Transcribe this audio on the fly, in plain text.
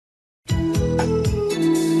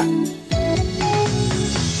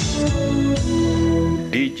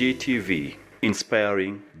DGTV,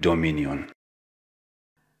 inspiring dominion.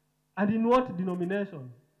 And in what denomination?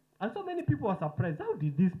 And so many people are surprised. How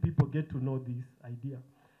did these people get to know this idea?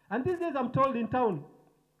 And these days I'm told in town,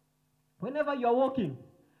 whenever you're walking,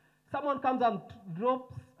 someone comes and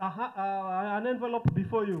drops an envelope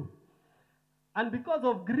before you. And because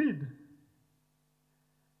of greed,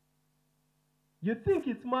 you think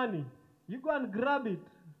it's money. You go and grab it.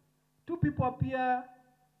 Two people appear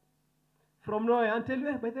from nowhere and tell you,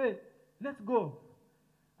 hey, by the way, let's go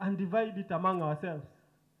and divide it among ourselves.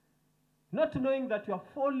 Not knowing that you are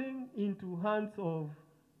falling into hands of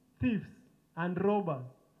thieves and robbers.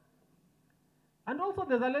 And also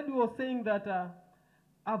there's a lady who was saying that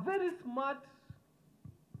a very smart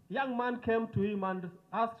young man came to him and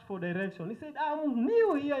asked for direction. He said, I'm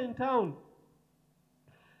new here in town.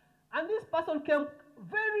 And this person came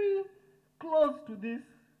very close to this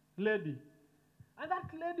lady. And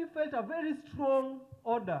that lady felt a very strong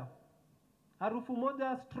odor. Harufu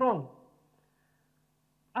moja strong.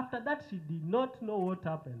 After that, she did not know what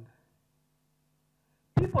happened.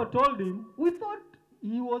 People told him, we thought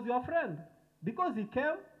he was your friend. Because he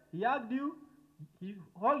came, he hugged you, he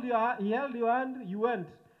held your hand, you went.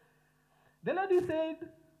 The lady said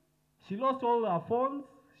she lost all her phones,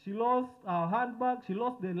 she lost her handbag, she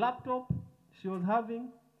lost the laptop she was having.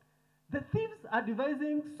 The thieves are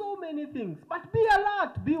devising so many things, but be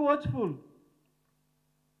alert, be watchful.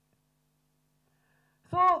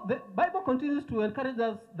 So the Bible continues to encourage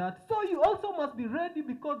us that, so you also must be ready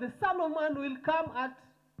because the Son of Man will come at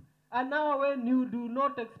an hour when you do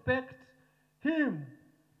not expect him.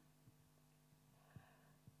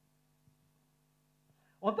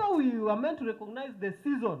 Although we are meant to recognize the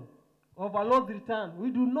season of our Lord's return, we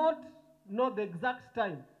do not know the exact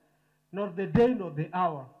time, nor the day, nor the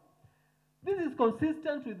hour. This is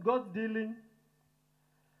consistent with God's dealing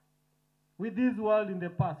with this world in the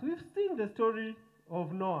past. We've seen the story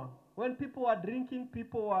of Noah. When people were drinking,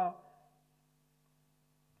 people were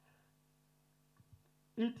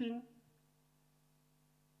eating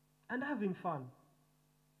and having fun.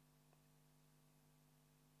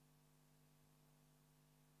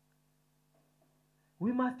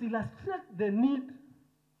 We must illustrate the need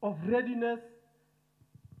of readiness.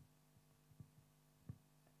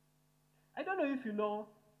 I don't know if you know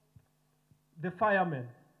the firemen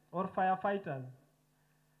or firefighters.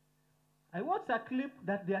 I watched a clip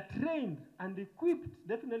that they are trained and equipped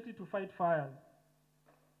definitely to fight fires.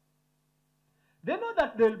 They know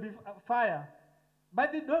that there will be fire,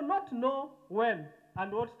 but they do not know when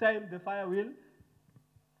and what time the fire will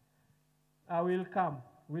come,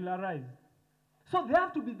 will arise. So they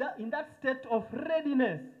have to be in that state of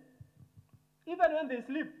readiness, even when they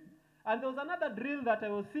sleep. And there was another drill that I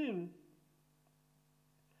was seeing,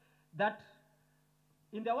 that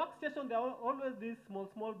in their workstation there are always these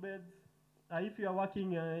small beds, if you are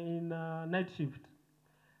working in night shift.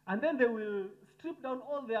 And then they will strip down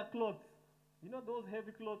all their clothes. You know those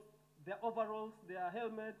heavy clothes, their overalls, their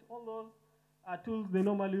helmet, all those tools they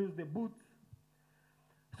normally use, the boots.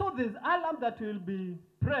 So there's alarm that will be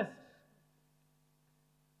pressed.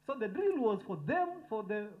 So the drill was for them, for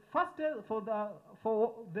the fastest, for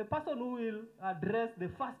the person who will dress the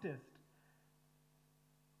fastest.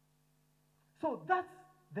 So that's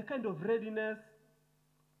the kind of readiness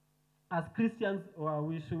as Christians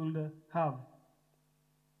we should have.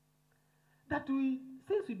 That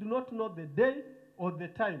since we do not know the day or the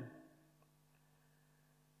time,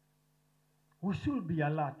 we should be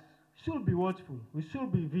alert, should be watchful, we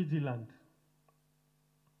should be vigilant.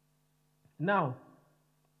 Now,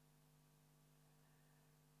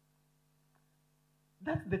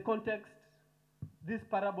 that's the context this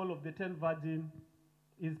parable of the 10 virgins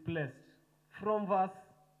is placed. From verse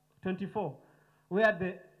 24, where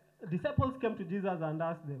the disciples came to Jesus and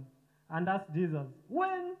asked Jesus,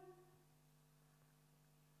 when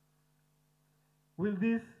will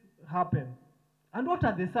this happen? And what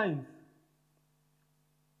are the signs?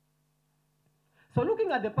 So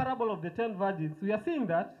looking at the parable of the 10 virgins, we are seeing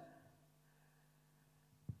that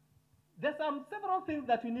there's several things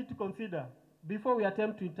that we need to consider before we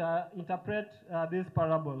attempt to interpret this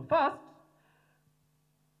parable. First,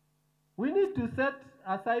 we need to set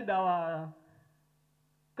aside our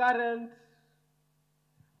current,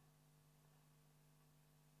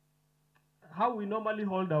 how we normally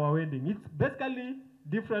hold our wedding. It's basically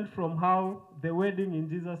different from how the wedding in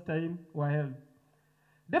Jesus' time were held.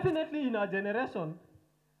 Definitely in our generation,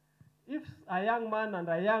 if a young man and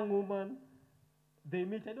a young woman, they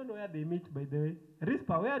meet, I don't know where they meet, by the way.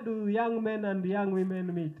 Rispa, where do young men and young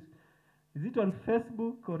women meet? Is it on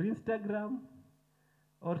Facebook or Instagram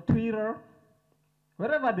or Twitter?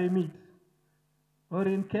 Wherever they meet. or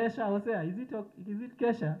in Kesha, or say, is it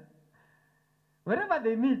Kesha? Wherever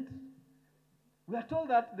they meet, we are told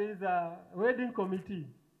that there is a wedding committee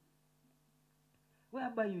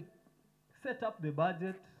whereby you set up the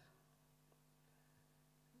budget,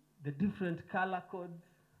 the different color codes.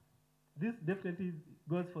 This definitely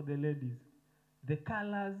goes for the ladies. The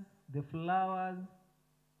colors, the flowers.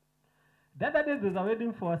 The other day there was a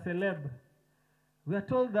wedding for a celeb. We are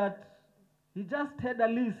told that he just had a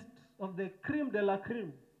list of the creme de la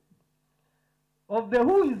creme, of the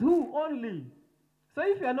who is who only. So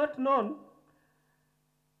if you are not known,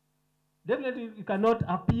 definitely you cannot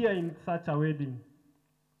appear in such a wedding.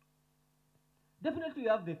 Definitely we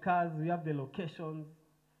have the cars, we have the locations,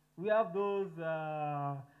 we have those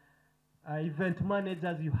event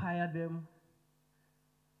managers, you hire them.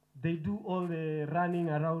 They do all the running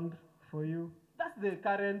around for you. That's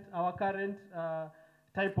our current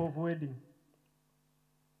type of wedding.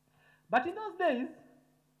 But in those days,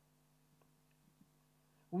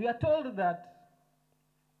 we are told that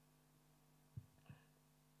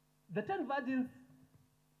the 10 virgins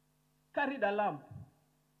carried a lamp.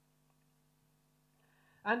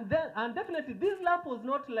 And definitely this lamp was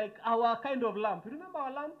not like our kind of lamp. You remember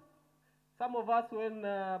our lamp? Some of us when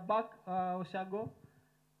back Oshago,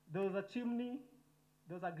 there was a chimney,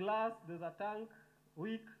 there was a glass, there was a tank,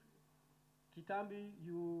 wick, kitambi,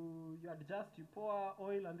 you adjust, you pour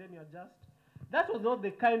oil and then you adjust. That was not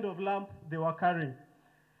the kind of lamp they were carrying.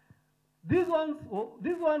 This one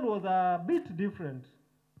was a bit different.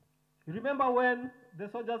 You remember when the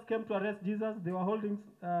soldiers came to arrest Jesus, they were holding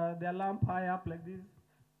their lamp high up like this.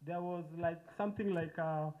 There was like something like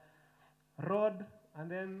a rod,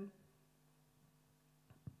 and then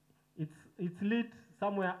it's lit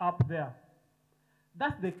somewhere up there.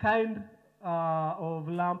 That's the kind of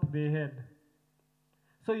lamp they had.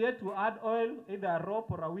 So you had to add oil, either a rope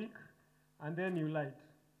or a wick, and then you light.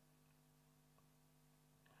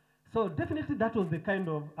 So definitely that was the kind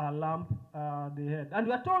of lamp they had. And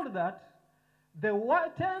we are told that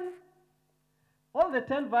all the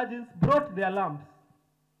 10 virgins brought their lamps,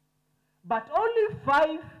 but only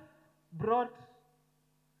 5 brought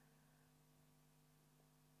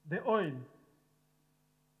the oil.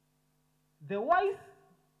 The wise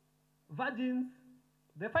virgins,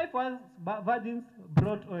 the 5 virgins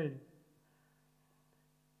brought oil.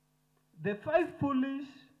 The 5 foolish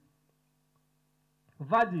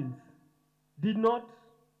virgins did not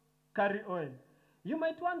carry oil. You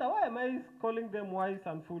might wonder, why am I calling them wise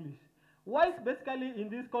and foolish? Wise, basically, in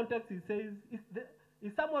this context, it says,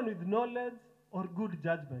 is someone with knowledge or good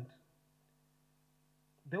judgment.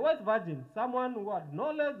 The wise virgin, someone who had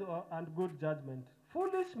knowledge and good judgment.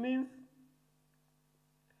 Foolish means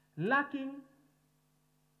lacking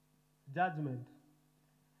judgment.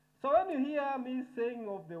 So when you hear me saying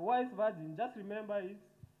of the wise virgin, just remember it's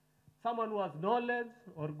someone who has knowledge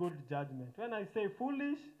or good judgment. When I say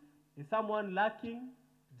foolish, it's someone lacking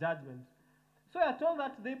judgment. So I told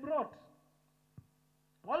that they brought,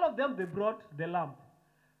 all of them, they brought the lamp.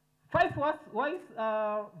 5 wise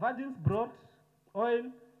virgins brought oil.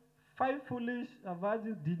 5 foolish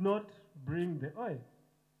virgins did not bring the oil.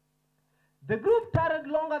 The group tarried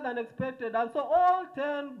longer than expected, and so all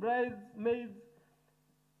 10 bridesmaids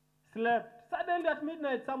slept. Suddenly at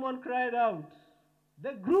midnight, someone cried out,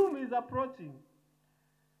 "The groom is approaching."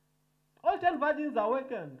 All 10 virgins were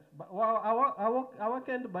awakened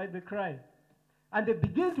by the cry, and they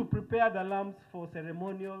began to prepare the lamps for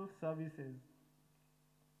ceremonial services.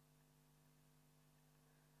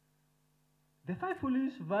 The 5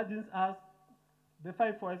 foolish virgins asked the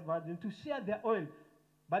 5 wise virgins to share their oil,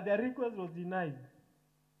 but their request was denied.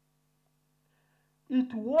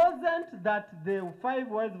 It wasn't that the 5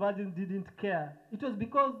 wise virgins didn't care. It was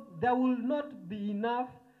because there will not be enough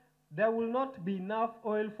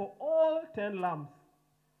oil for all 10 lamps.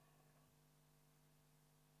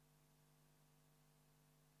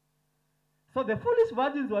 So the foolish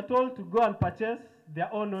virgins were told to go and purchase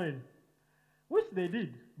their own oil, which they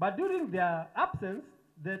did. But during their absence,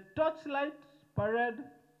 the torchlight parade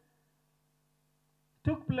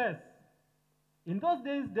took place. In those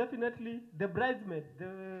days, definitely, the bridesmaids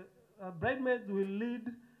will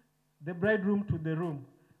lead the bridegroom to the room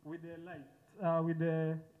with the lights, with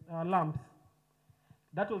the lamps.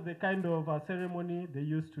 That was the kind of ceremony they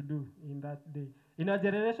used to do in that day. In our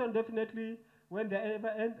generation, definitely, when they're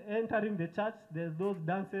entering the church, there's those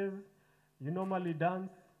dances. You normally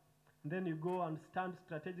dance, and then you go and stand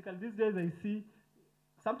strategically. These days, I see,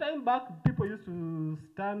 sometime back, people used to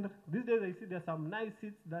stand. These days, I see there's some nice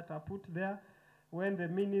seats that are put there when the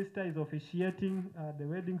minister is officiating the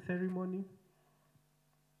wedding ceremony.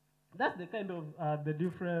 That's the kind of the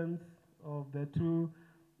difference of the two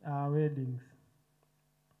weddings.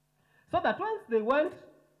 So that once they went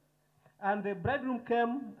and the bridegroom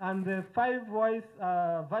came and the 5 wise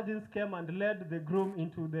virgins came and led the groom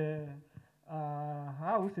into the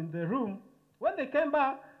house, in the room, when they came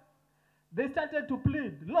back, they started to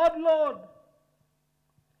plead, Lord, Lord.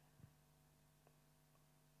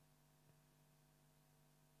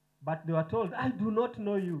 But they were told, I do not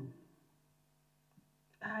know you.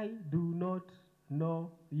 I do not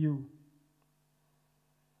know you.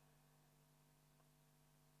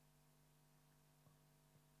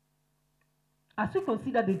 As we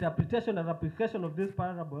consider the interpretation and application of this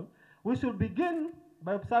parable, we should begin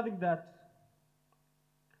by observing that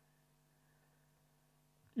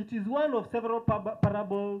it is one of several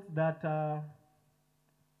parables that,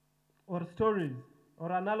 or stories,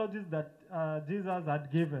 or analogies that Jesus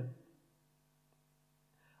had given.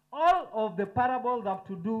 All of the parables have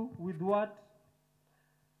to do with what?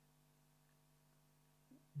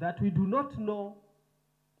 That we do not know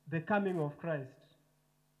the coming of Christ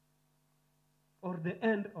or the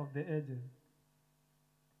end of the ages.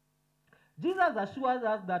 Jesus assures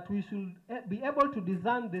us that we should be able to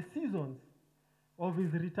discern the seasons of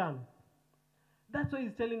his return. That's why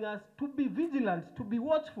he's telling us to be vigilant, to be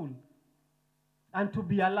watchful, and to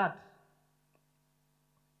be alert.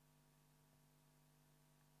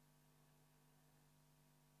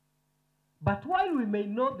 But while we may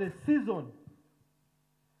know the season,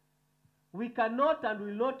 we cannot and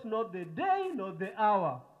will not know the day nor the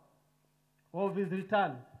hour of his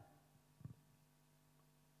return.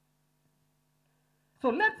 So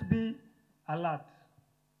let's be alert.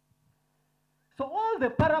 So all the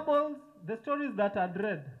parables, the stories that I'd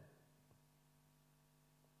read,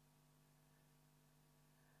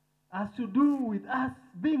 has to do with us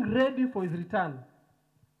being ready for his return.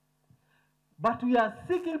 But we are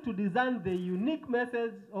seeking to discern the unique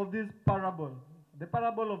message of this parable, the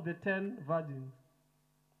parable of the 10 virgins.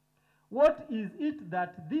 What is it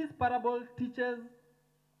that this parable teaches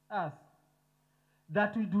us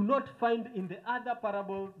that we do not find in the other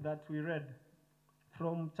parables that we read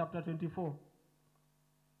from chapter 24?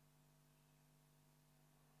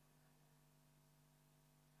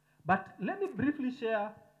 But let me briefly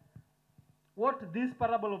share what this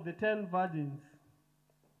parable of the 10 virgins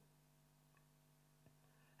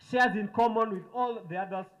shares in common with all the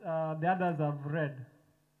others I've read.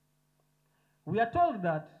 We are told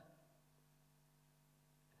that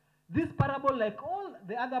this parable, like all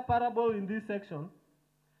the other parables in this section,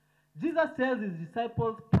 Jesus tells his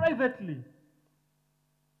disciples privately.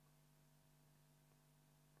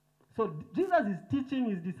 So Jesus is teaching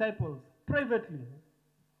his disciples privately.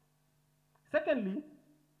 Secondly,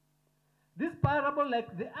 this parable,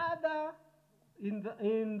 like the other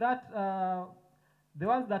the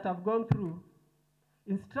ones that I've gone through,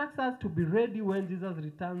 instructs us to be ready when Jesus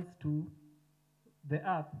returns to the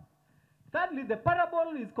earth. Thirdly, the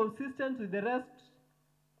parable is consistent with the rest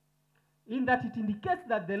in that it indicates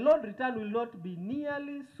that the Lord's return will not be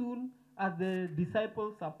nearly soon as the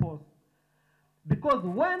disciples supposed. Because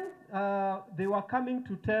when they were coming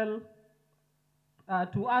to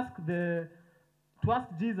ask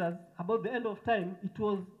Jesus about the end of time, it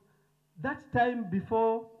was that time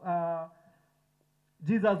before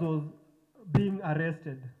Jesus was being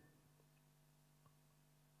arrested.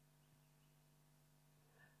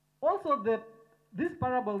 Also, this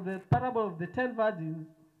parable, the parable of the 10 virgins,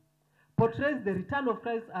 portrays the return of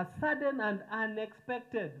Christ as sudden and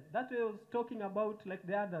unexpected. That's what I was talking about, like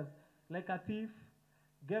the others. Like a thief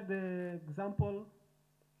gave the example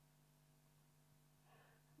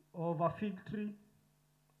of a fig tree.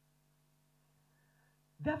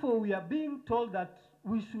 Therefore, we are being told that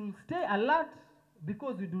we should stay alert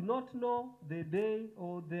because we do not know the day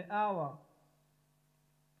or the hour.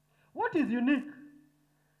 What is unique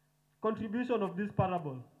contribution of this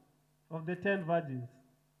parable of the 10 virgins?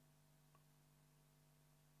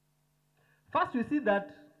 First, we see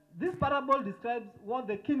that this parable describes what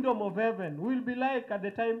the kingdom of heaven will be like at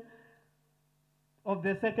the time of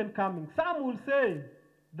the second coming. Some will say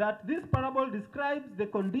that this parable describes the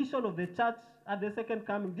condition of the church at the second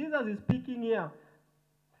coming. Jesus is speaking here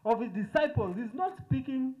of his disciples. He's not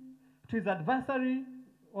speaking to his adversary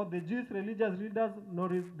or the Jewish religious leaders nor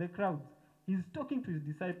the crowds. He's talking to his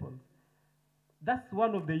disciples. That's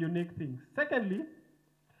one of the unique things. Secondly,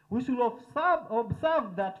 we should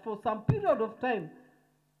observe that for some period of time,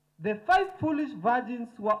 the 5 foolish virgins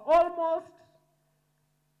were almost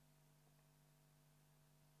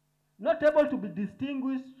not able to be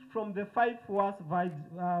distinguished from the 5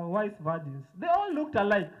 wise virgins. They all looked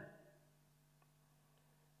alike.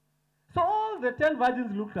 So all the 10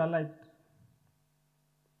 virgins looked alike.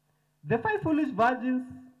 The 5 foolish virgins,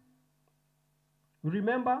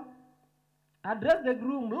 remember, addressed the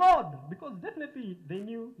groom, Lord, because definitely they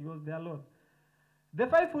knew he was their Lord. The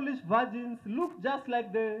 5 foolish virgins looked just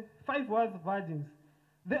like the 5 wise virgins.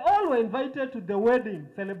 They all were invited to the wedding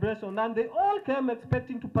celebration, and they all came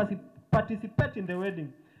expecting to participate in the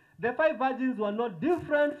wedding. The 5 virgins were not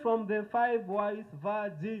different from the 5 wise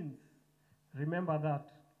virgins. Remember that.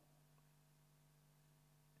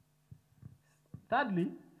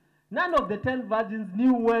 Thirdly, none of the 10 virgins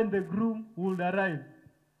knew when the groom would arrive,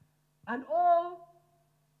 and all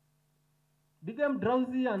became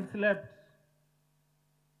drowsy and slept.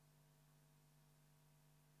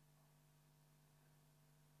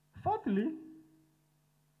 Fourthly,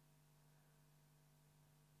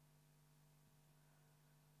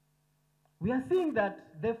 we are seeing that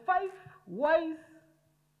the 5 wise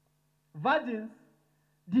virgins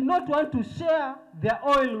did not want to share their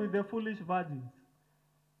oil with the foolish virgins.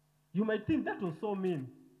 You might think that was so mean.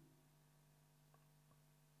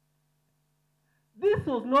 This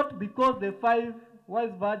was not because the 5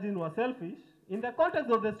 wise virgins were selfish. In the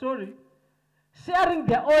context of the story, sharing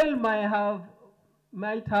their oil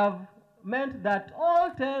might have meant that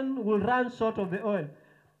all 10 will run short of the oil.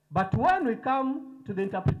 But when we come to the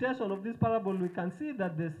interpretation of this parable, we can see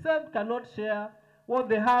that the saved cannot share what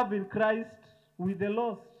they have in Christ with the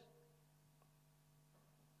lost.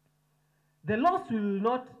 The lost will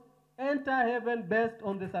not enter heaven based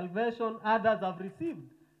on the salvation others have received.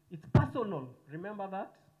 It's personal. Remember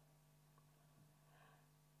that?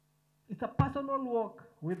 It's a personal walk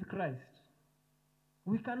with Christ.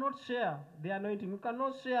 We cannot share the anointing. We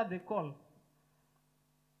cannot share the call.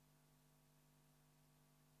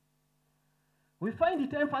 We find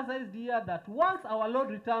it emphasized here that once our Lord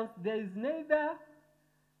returns, there is neither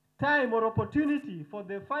time or opportunity for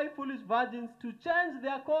the 5 foolish virgins to change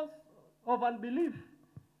their course of unbelief.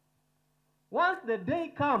 Once the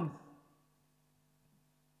day comes,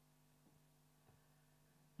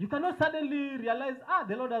 you cannot suddenly realize,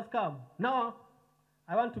 the Lord has come. Now,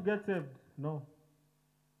 I want to get saved. No.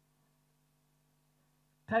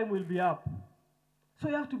 Time will be up. So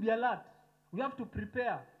you have to be alert. We have to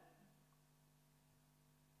prepare.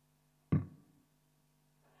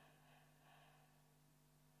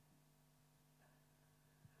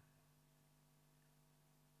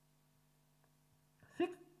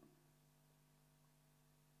 Sixth,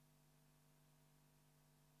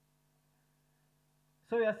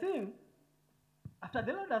 so we are seeing, after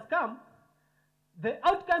the Lord has come, the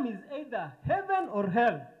outcome is either heaven or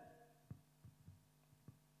hell.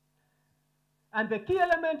 And the key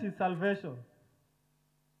element is salvation.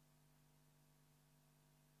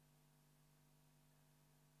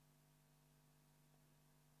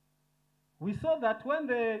 We saw that when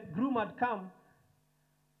the groom had come,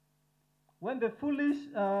 when the foolish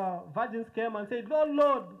virgins came and said, Lord,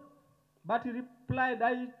 Lord, but he replied,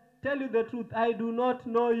 I tell you the truth, I do not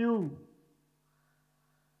know you.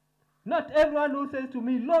 Not everyone who says to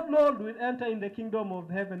me, Lord, Lord, will enter in the kingdom of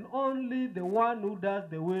heaven. Only the one who does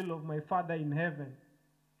the will of my Father in heaven.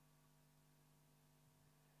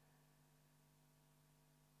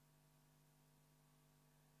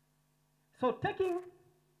 So taking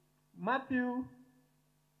Matthew,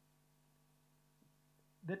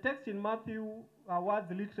 the text in Matthew words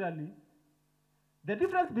literally, the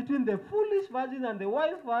difference between the foolish virgin and the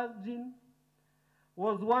wise virgin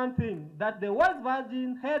was one thing, that the wise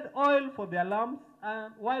virgin had oil for their lamps,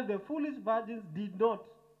 and while the foolish virgins did not.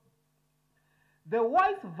 The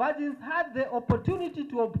wise virgins had the opportunity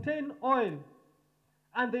to obtain oil,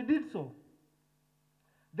 and they did so.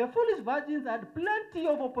 The foolish virgins had plenty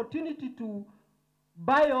of opportunity to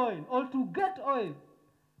buy oil or to get oil,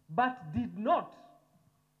 but did not.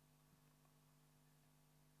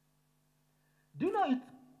 Do you know it's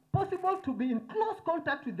possible to be in close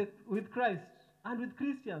contact with Christ and with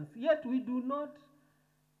Christians, yet we do not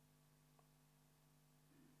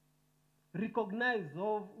recognize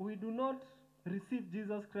or we do not receive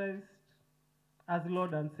Jesus Christ as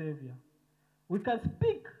Lord and Savior. We can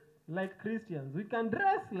speak like Christians. We can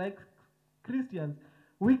dress like Christians.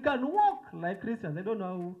 We can walk like Christians. I don't know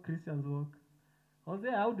how Christians walk. Jose,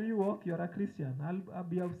 how do you walk? You're a Christian. I'll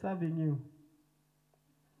be observing you.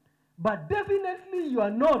 But definitely you are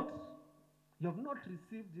not. You have not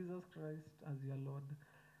received Jesus Christ as your Lord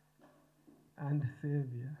and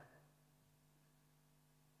Savior.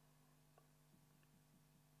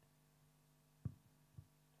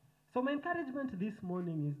 So my encouragement this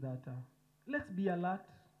morning is that let's be alert.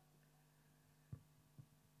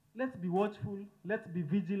 Let's be watchful. Let's be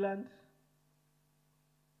vigilant.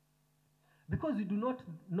 Because we do not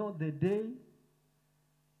know the day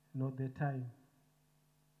nor the time.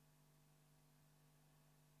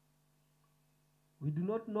 We do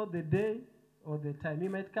not know the day or the time. He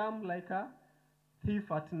might come like a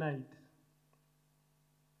thief at night.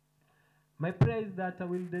 My prayer is that I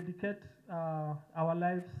will dedicate our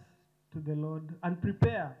lives to the Lord and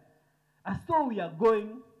prepare as though we are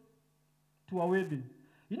going to a wedding.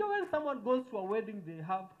 You know, when someone goes to a wedding, they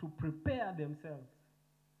have to prepare themselves.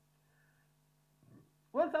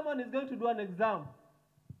 When someone is going to do an exam,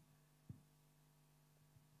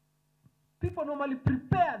 people normally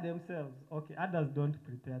prepare themselves. Okay, others don't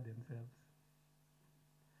prepare themselves.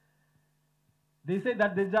 They say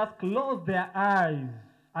that they just close their eyes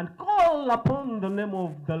and call upon the name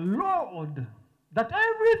of the Lord, that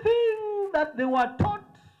everything that they were taught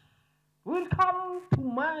will come to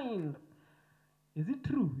mind. Is it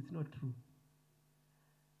true? It's not true.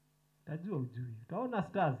 Tajua ujui. Utaona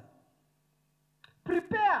stars.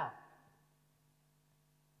 Prepare.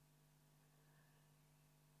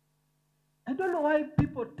 I don't know why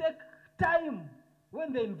people take time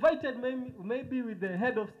when they invited maybe with the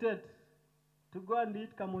head of state to go and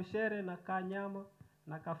eat kamoshere na kanyama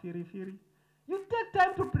na kafirifiri. You take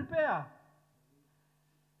time to prepare.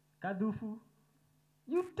 Kadufu.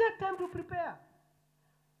 You take time to prepare.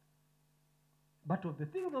 But of the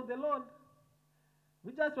things of the Lord,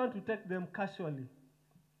 we just want to take them casually.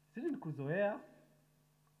 Sisi kuzoea.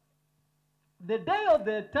 The day or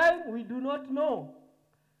the time we do not know.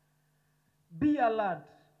 Be alert,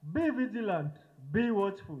 be vigilant, be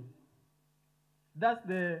watchful. That's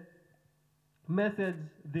the message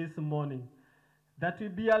this morning. That we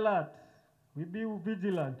be alert, we be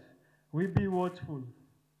vigilant, we be watchful.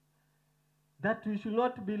 That we should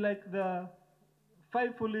not be like the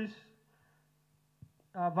 5 foolish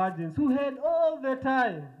virgins who had all the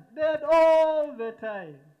time. They had all the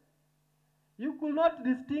time. You could not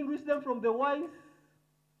distinguish them from the wise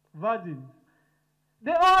virgins.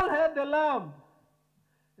 They all had the lamb.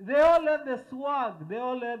 They all had the swag. They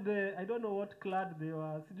all had the, I don't know what clad they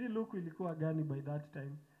were. Sijui look ilikuwa gani by that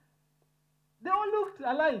time. They all looked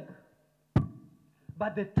alike.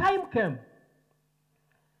 But the time came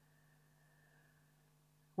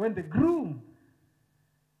when the groom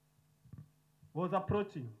was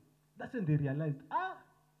approaching. That's when they realized,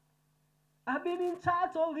 I've been in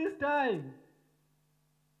church all this time.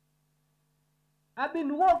 I've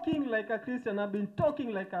been walking like a Christian. I've been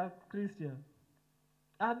talking like a Christian.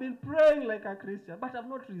 I've been praying like a Christian, but I've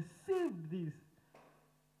not received this.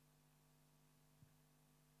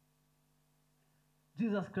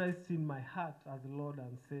 Jesus Christ in my heart as Lord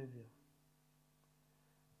and Savior.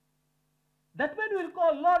 That man will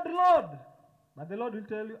call, Lord, Lord. But the Lord will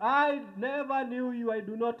tell you, I never knew you. I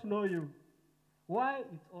do not know you. Why?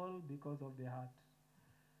 It's all because of the heart.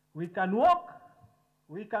 We can walk.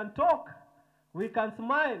 We can talk. We can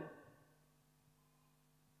smile.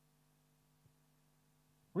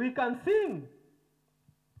 We can sing.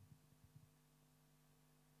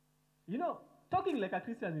 You know, talking like a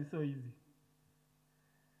Christian is so easy.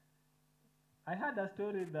 I heard a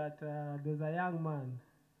story that there's a young man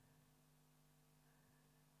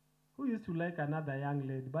who used to like another young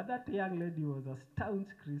lady, but that young lady was a staunch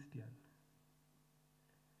Christian.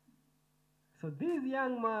 So this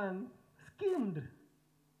young man schemed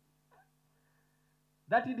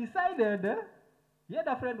that he decided, he had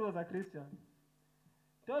a friend who was a Christian,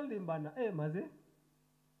 told him, bana, hey maze,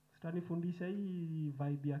 tutanifundisha hii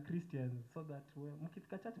vibe ya Christians, so that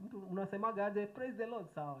mkifika church mtu unasemaga aje, praise the Lord,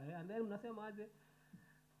 sawa, and then unasema aje,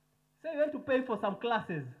 say you want to pay for some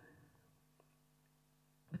classes,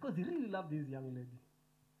 because he really loved this young lady.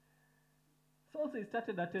 So he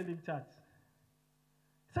started attending church.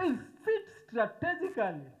 So he fit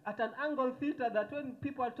strategically at an angle theater that when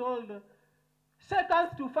people are told, shake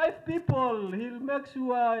hands to 5 people, he'll make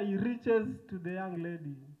sure he reaches to the young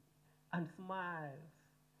lady and smiles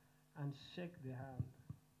and shake the hand.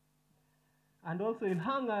 And also he'll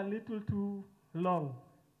hang a little too long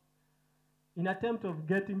in attempt of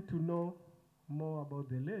getting to know more about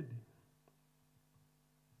the lady.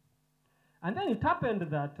 And then it happened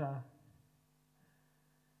that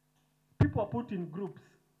people are put in groups.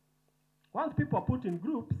 Once people are put in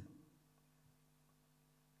groups,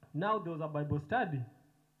 now there was a Bible study.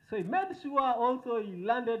 So he made sure also he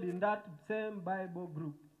landed in that same Bible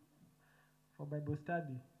group for Bible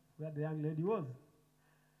study where the young lady was.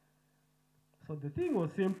 So the thing was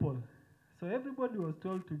simple. So everybody was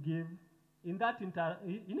told to give in that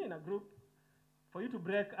in a group. For you to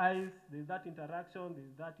break ice, there's that interaction,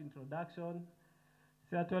 there's that introduction.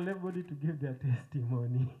 So I told everybody to give their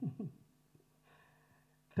testimony.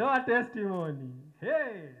 Toa testimony.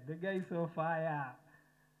 Hey, the guy is on fire.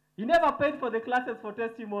 He never paid for the classes for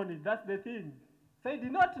testimony. That's the thing. So he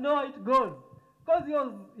did not know how it goes. Because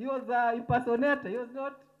he was an impersonator. He was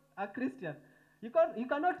not a Christian. You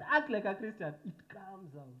cannot act like a Christian. It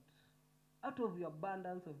comes out. Out of the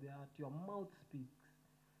abundance of the heart, your mouth speaks.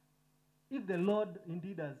 If the Lord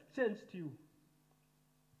indeed has changed you,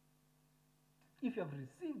 if you have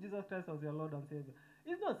received Jesus Christ as your Lord and Savior,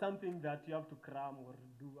 it's not something that you have to cram or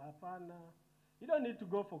do. Apana. You don't need to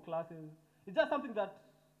go for classes. It's just something that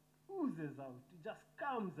oozes out. It just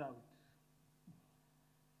comes out.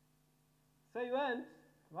 So he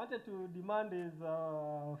wanted to demand his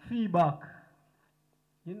fee back.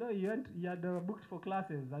 You know, he had booked for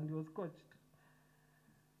classes and he was coached.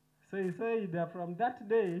 So he said that from that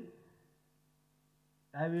day,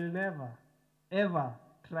 I will never, ever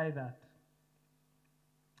try that.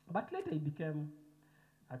 But later he became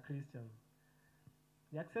a Christian.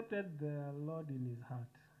 He accepted the Lord in his heart.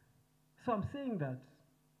 So I'm saying that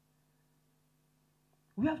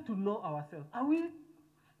we have to know ourselves. Are we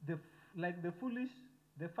like the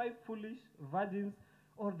 5 foolish virgins,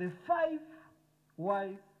 or the 5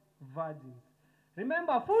 wise virgins?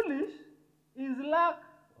 Remember, foolish is lack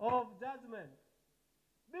of judgment.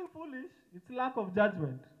 Being foolish, it's lack of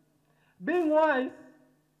judgment. Being wise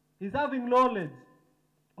is having knowledge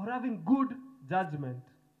or having good judgment.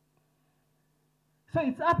 So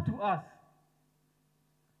it's up to us.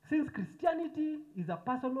 Since Christianity is a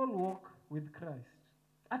personal walk with Christ,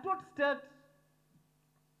 at what state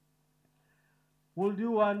would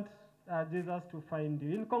you want Jesus to find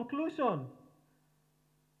you? In conclusion,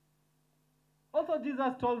 also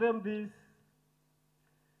Jesus told them this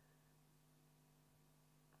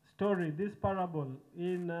story, this parable,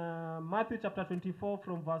 in Matthew chapter 24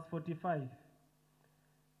 from verse 45.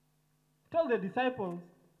 He told the disciples,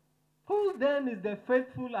 who then is the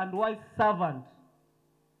faithful and wise servant?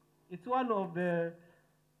 It's one of the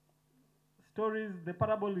stories, the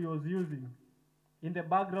parable he was using in the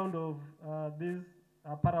background of this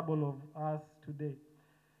parable of us today.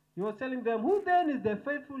 He was telling them, who then is the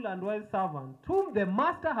faithful and wise servant, whom the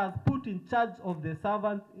master has put in charge of the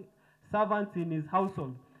servants in his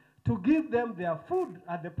household, to give them their food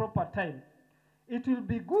at the proper time? It will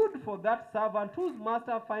be good for that servant whose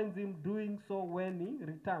master finds him doing so when he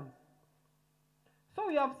returns. So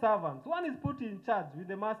we have servants. One is put in charge with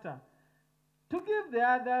the master to give the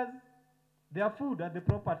others their food at the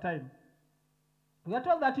proper time. We are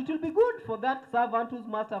told that it will be good for that servant whose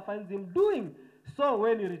master finds him doing so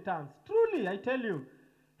when he returns. Truly, I tell you,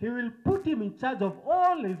 he will put him in charge of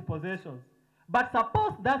all his possessions. But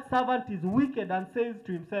suppose that servant is wicked and says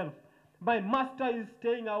to himself, my master is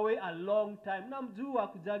staying away a long time.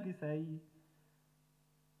 Namjua kujagi sahi.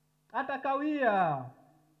 Atakawia.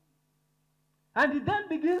 And he then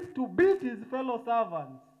begins to beat his fellow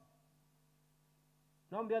servants.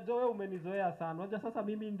 Naambia Joe, umenizoea sana. Unajua sasa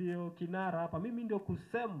mimi ndio kinara hapa. Mimi ndio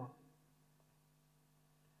kusema.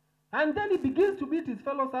 And then he begins to beat his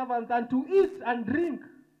fellow servants and to eat and drink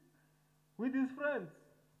with his friends.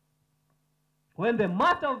 When the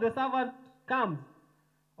master of the servant comes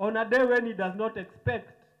on a day when he does not expect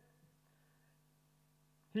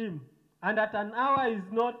him, and at an hour he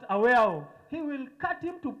is not aware of, he will cut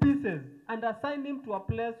him to pieces and assign him to a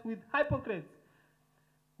place with hypocrites,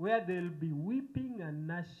 where there will be weeping and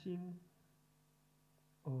gnashing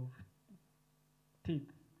of teeth.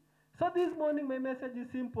 So this morning my message is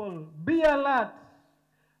simple. Be alert,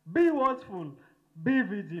 be watchful, be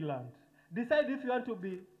vigilant. Decide if you want to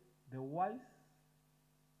be the wise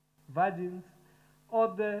virgins or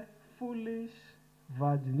the foolish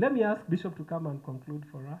virgin. Let me ask Bishop to come and conclude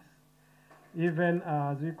for us. Even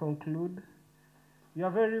as we conclude, you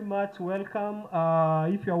are very much welcome.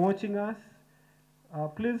 If you are watching us,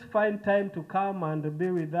 please find time to come and be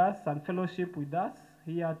with us and fellowship with us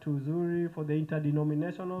here to Zuri for the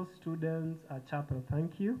Interdenominational Students Chapel.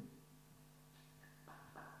 Thank you.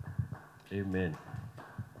 Amen.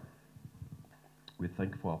 We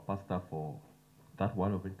thank for our pastor for that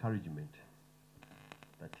word of encouragement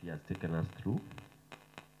that he has taken us through,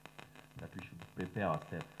 that we should prepare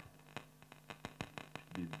ourselves,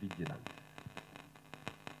 be vigilant.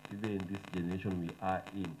 Even in this generation we are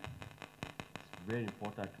in, it's very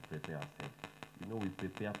important to prepare ourselves. You know, we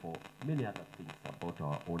prepare for many other things about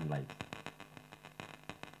our own lives.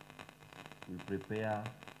 We prepare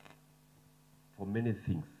for many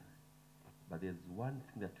things, but there's one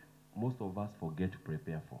thing that most of us forget to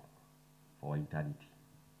prepare for our eternity.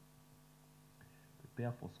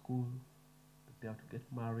 Prepare for school, prepare to get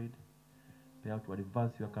married, prepare to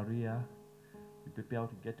advance your career, you prepare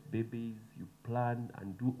to get babies, you plan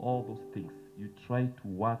and do all those things. You try to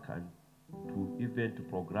work and to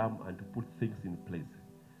program and to put things in place.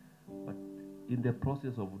 But in the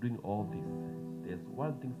process of doing all this, There's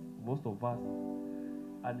one thing most of us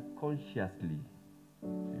unconsciously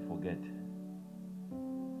we forget: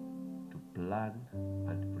 to plan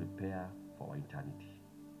and prepare for our eternity.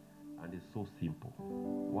 And it's so simple.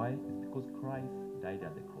 Why? It's because Christ died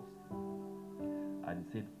at the cross and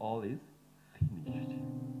said, all is finished.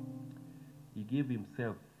 He gave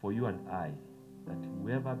himself for you and I, that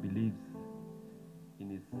whoever believes in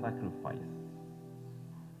his sacrifice,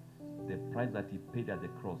 the price that he paid at the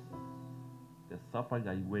cross, the suffering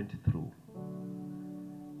that he went through,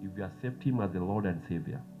 if you accept him as the Lord and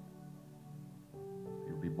Savior,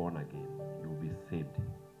 you'll be born again, you'll be saved,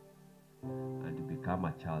 and you become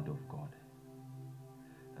a child of God.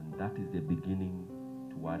 And that is the beginning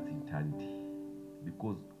towards eternity,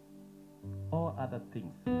 because all other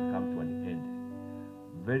things will come to an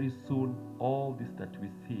end. Very soon, all this that we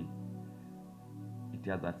see, it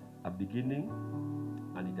has a beginning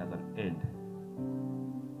and it has an end.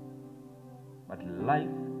 But life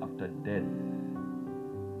after death,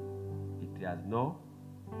 it has no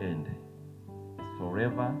end. It's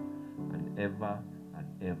forever and ever and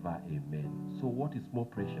ever. Amen. So what is more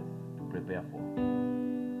precious to prepare for?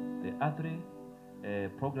 The earthly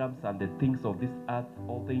programs and the things of this earth,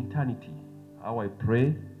 or the eternity? How I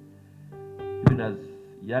pray, even as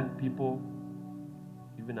young people,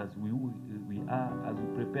 even as we are, as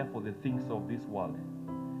we prepare for the things of this world,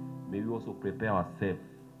 may we also prepare ourselves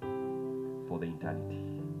for the eternity.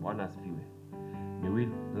 One as few. May we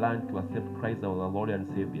learn to accept Christ as our Lord and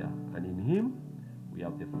Savior, and in him we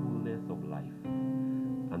have the fullness of life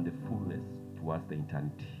and the fullness towards the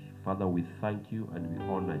eternity. Father, we thank you and we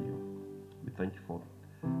honor you. We thank you for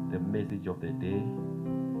the message of the day.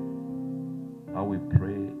 How we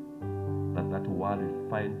pray that word will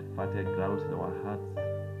find fertile grounds in our hearts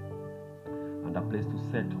and a place to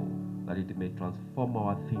settle, that it may transform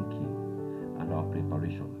our thinking and our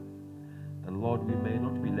preparation. And Lord, we may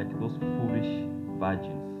not be like those foolish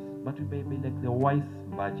virgins, but we may be like the wise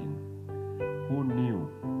virgin who knew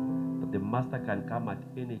that the master can come at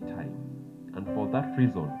any time, and for that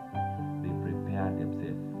reason they prepared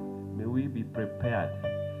themselves. May we be prepared,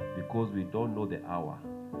 because we don't know the hour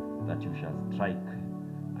that you shall strike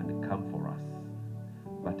and come for us.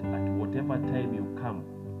 But at whatever time you come,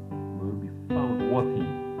 we will be found worthy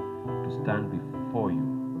to stand before you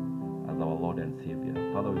as our Lord and Savior.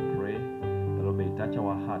 Father, we pray that you may touch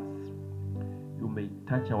our hearts, you may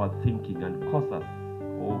touch our thinking, and cause us,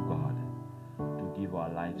 oh God, to give our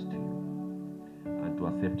lives to you and to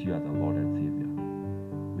accept you as our Lord and Savior.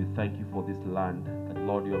 We thank you for this land that,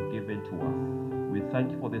 Lord, you have given to us. We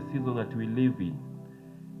thank you for the season that we live in.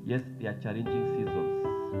 Yes, they are challenging seasons.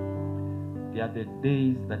 They are the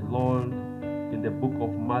days that, Lord, in the book of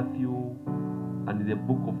Matthew and in the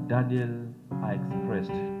book of Daniel are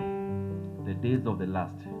expressed. The days of the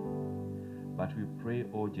last. But we pray,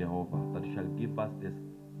 O Jehovah, that you shall give us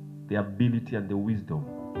the ability and the wisdom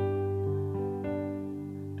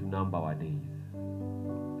to number our days,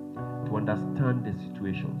 to understand the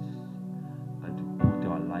situations, and to put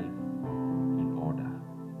our life in order.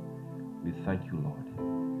 We thank you, Lord.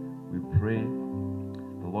 We pray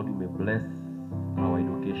the Lord, you may bless our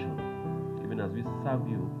education, even as we serve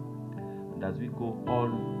you and as we go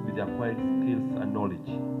on with acquiring skills and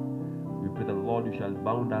knowledge. We pray the Lord, you shall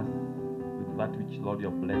bound us with that which, Lord, you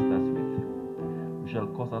have blessed us with. You shall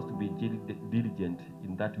cause us to be diligent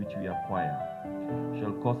in that which we acquire. You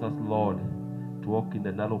shall cause us, Lord, to walk in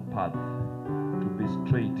the narrow path, to be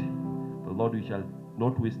straight. The Lord, we shall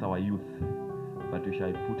not waste our youth, but we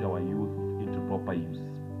shall put our youth into proper use.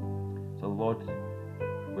 So, Lord,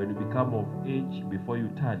 when we become of age before you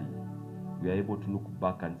tarry, we are able to look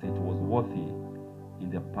back and say it was worthy in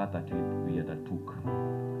the path that we undertook.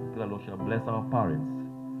 The Lord shall bless our parents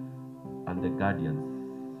and the guardians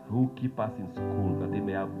who keep us in school, that they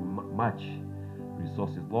may have much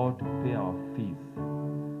resources, Lord, to pay our fees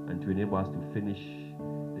and to enable us to finish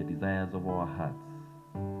the desires of our hearts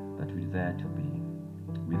that we desire to be.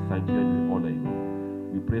 We thank you and we honor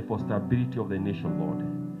you. We pray for stability of the nation, Lord,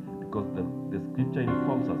 because the scripture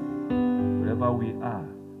informs us wherever we are,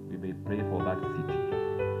 we may pray for that city.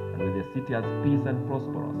 And when the city has peace and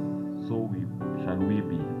prosperous, so shall we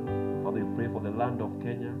be. Father, we pray for the land of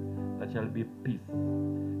Kenya, that shall be peace,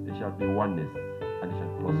 there shall be oneness, and it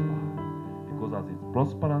shall prosper. Because as it's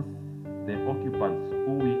prosperous, the occupants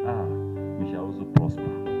who we are, we shall also prosper.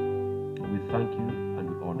 We thank you and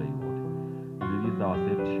we honor you, Lord. We release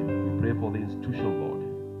ourselves to you. We pray for the institution, Lord,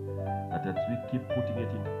 that as we keep putting it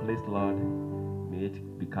into place, Lord, may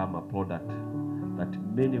it become a product that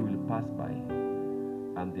many will pass by,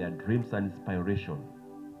 and their dreams and inspiration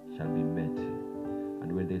shall be met.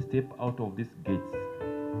 And when they step out of these gates,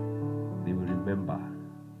 they will remember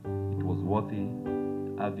it was worthy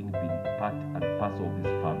having been part and parcel of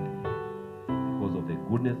this family because of the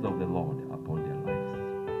goodness of the Lord upon their lives.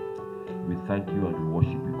 We thank you and we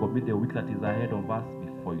worship you. Commit the week that is ahead of us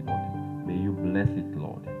before you, Lord. May you bless it,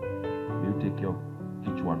 Lord. May you take care of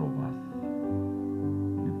each one of us.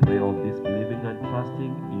 We pray all this believing and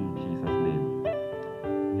trusting in Jesus' name.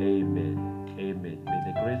 Amen. Amen. May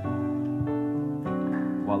the grace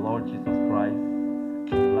of our Lord Jesus Christ,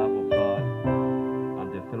 the love of God, and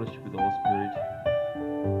the fellowship with the Holy Spirit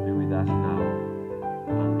be with us now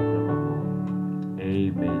and forevermore.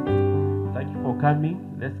 Amen. Thank you for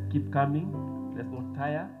coming. Let's keep coming. Let's not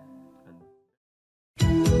tire.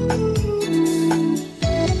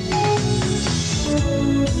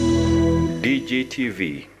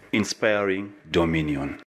 DGTV, inspiring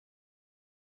dominion.